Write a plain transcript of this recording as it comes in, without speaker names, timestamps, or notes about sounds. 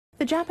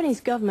The Japanese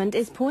government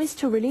is poised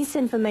to release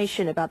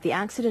information about the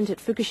accident at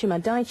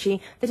Fukushima Daiichi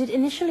that it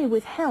initially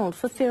withheld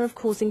for fear of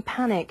causing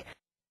panic.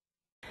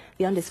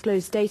 The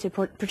undisclosed data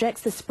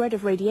projects the spread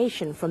of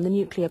radiation from the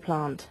nuclear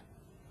plant.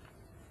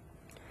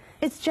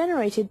 It's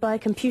generated by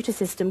a computer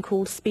system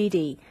called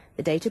SPEEDI.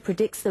 The data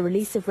predicts the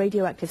release of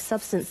radioactive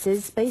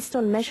substances based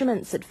on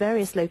measurements at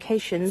various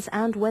locations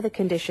and weather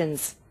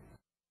conditions.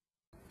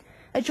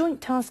 A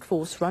joint task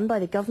force run by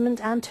the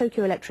government and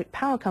Tokyo Electric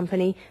Power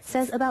Company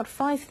says about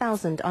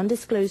 5,000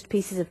 undisclosed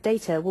pieces of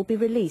data will be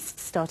released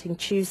starting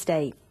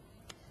Tuesday.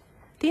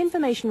 The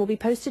information will be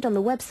posted on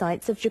the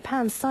websites of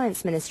Japan's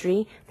Science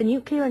Ministry, the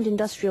Nuclear and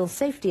Industrial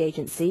Safety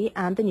Agency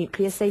and the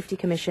Nuclear Safety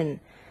Commission.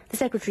 The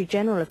Secretary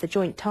General of the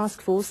Joint Task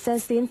Force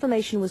says the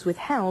information was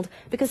withheld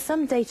because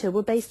some data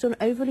were based on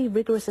overly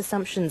rigorous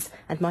assumptions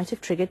and might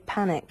have triggered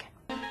panic.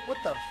 What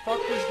the fuck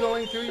was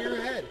going through your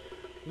head?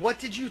 What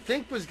did you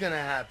think was going to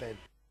happen?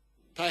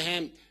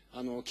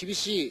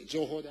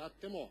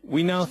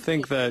 We now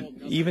think that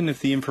even if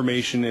the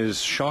information is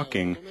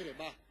shocking,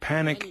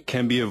 panic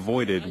can be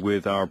avoided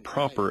with our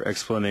proper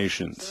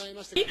explanations.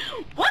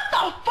 What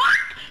the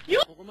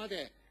fuck?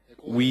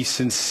 We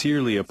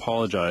sincerely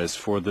apologize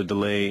for the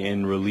delay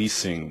in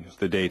releasing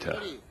the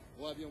data.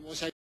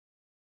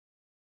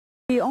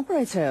 The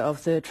operator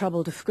of the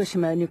troubled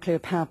Fukushima nuclear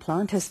power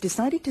plant has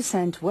decided to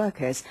send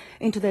workers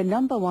into the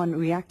 #1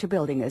 reactor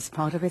building as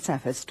part of its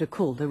efforts to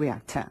cool the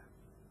reactor.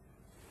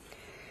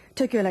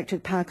 Tokyo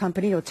Electric Power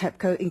Company, or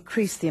TEPCO,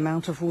 increased the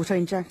amount of water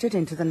injected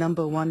into the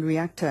 #1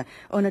 reactor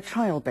on a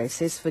trial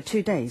basis for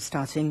 2 days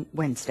starting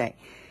Wednesday.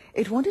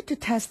 It wanted to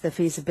test the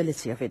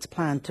feasibility of its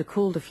plan to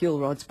cool the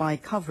fuel rods by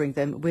covering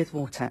them with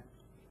water.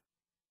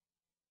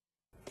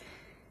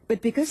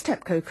 But because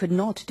TEPCO could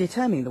not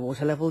determine the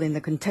water level in the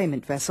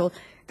containment vessel,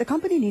 the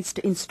company needs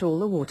to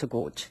install a water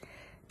gauge.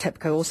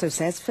 TEPCO also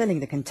says filling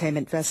the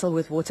containment vessel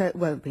with water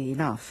won't be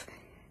enough.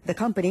 The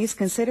company is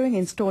considering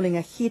installing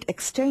a heat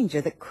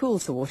exchanger that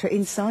cools the water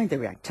inside the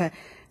reactor,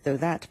 though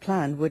that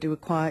plan would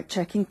require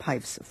checking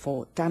pipes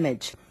for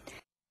damage.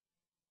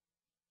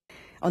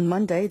 On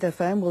Monday, the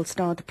firm will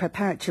start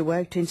preparatory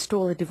work to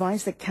install a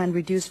device that can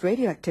reduce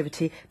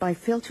radioactivity by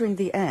filtering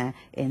the air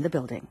in the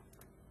building.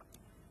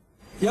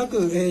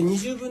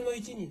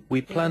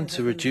 We plan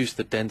to reduce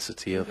the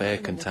density of air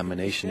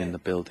contamination in the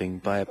building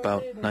by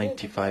about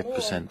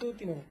 95%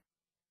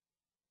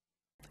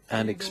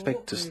 and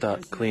expect to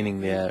start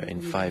cleaning the air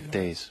in 5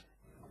 days.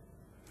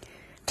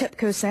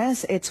 TEPCO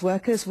says its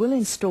workers will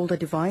install the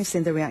device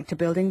in the reactor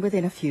building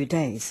within a few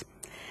days.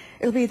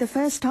 It'll be the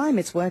first time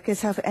its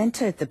workers have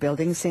entered the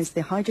building since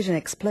the hydrogen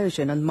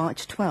explosion on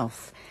March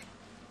 12th.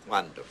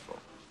 Wonderful,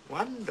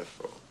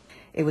 wonderful.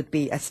 It would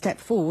be a step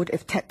forward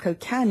if TEPCO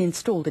can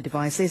install the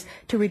devices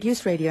to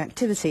reduce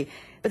radioactivity,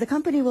 but the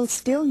company will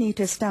still need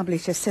to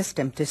establish a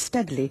system to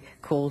steadily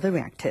cool the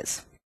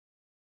reactors.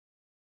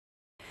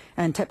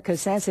 And TEPCO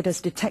says it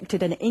has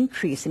detected an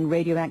increase in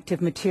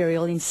radioactive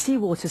material in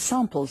seawater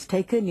samples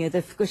taken near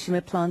the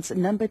Fukushima plant's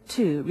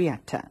 #2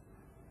 reactor.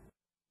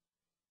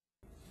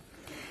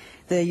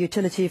 The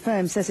utility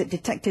firm says it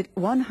detected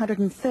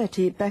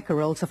 130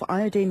 becquerels of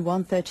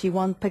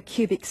iodine-131 per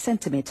cubic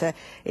centimetre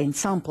in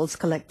samples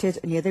collected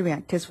near the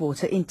reactor's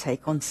water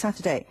intake on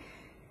Saturday.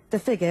 The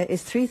figure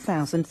is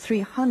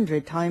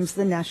 3,300 times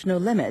the national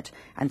limit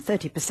and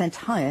 30%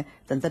 higher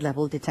than the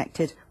level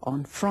detected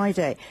on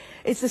Friday.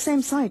 It's the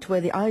same site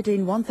where the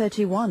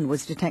iodine-131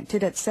 was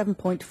detected at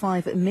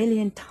 7.5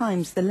 million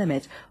times the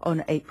limit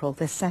on April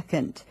the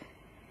 2nd.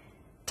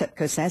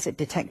 TEPCO says it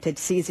detected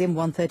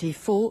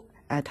cesium-134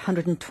 at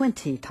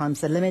 120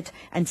 times the limit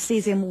and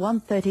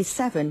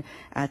cesium-137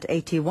 at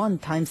 81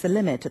 times the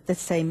limit at the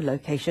same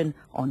location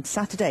on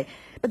Saturday.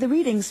 But the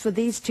readings for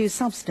these two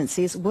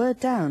substances were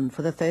down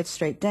for the third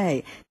straight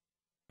day.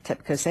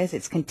 TEPCO says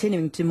it's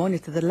continuing to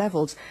monitor the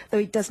levels, though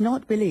it does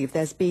not believe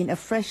there's been a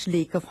fresh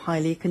leak of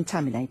highly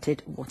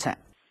contaminated water.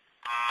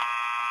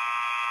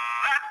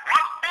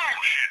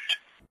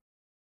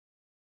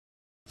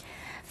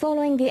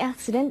 Following the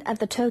accident at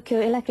the Tokyo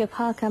Electric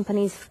Power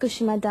Company's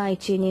Fukushima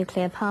Daiichi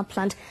nuclear power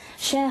plant,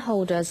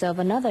 shareholders of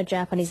another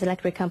Japanese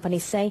electric company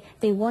say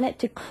they want it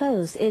to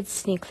close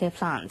its nuclear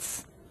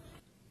plants.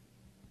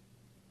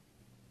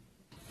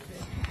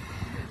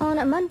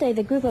 On Monday,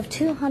 the group of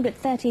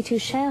 232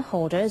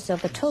 shareholders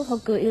of the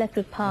Tohoku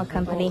Electric Power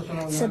Company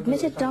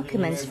submitted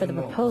documents for the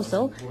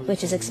proposal,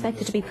 which is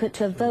expected to be put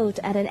to a vote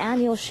at an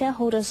annual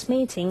shareholders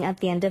meeting at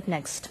the end of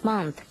next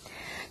month.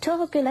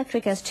 Tohoku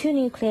Electric has 2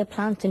 nuclear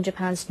plants in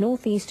Japan's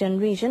northeastern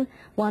region,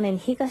 one in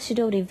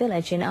Higashidori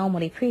village in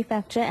Aomori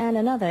Prefecture and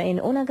another in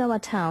Onagawa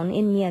town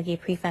in Miyagi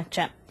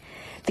Prefecture.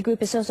 The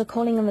group is also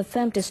calling on the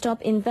firm to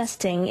stop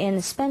investing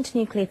in spent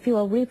nuclear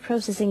fuel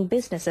reprocessing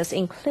businesses,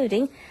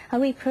 including a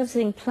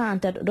reprocessing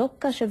plant at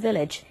Rokkasho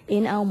village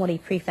in Aomori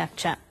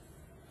Prefecture.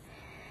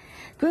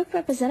 Group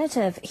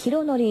Representative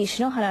Hironori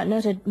Shinohara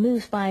noted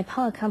moves by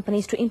power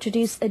companies to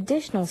introduce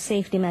additional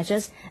safety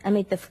measures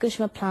amid the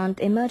Fukushima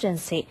plant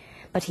emergency.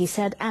 But he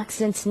said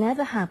accidents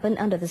never happen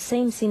under the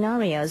same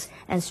scenarios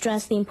and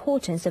stressed the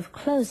importance of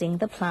closing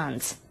the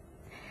plants.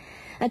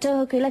 A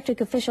Tohoku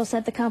Electric official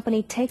said the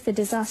company takes the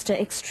disaster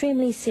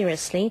extremely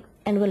seriously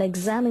and will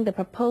examine the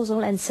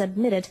proposal and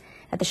submit it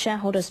at the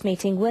shareholders'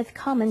 meeting with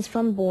comments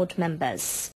from board members.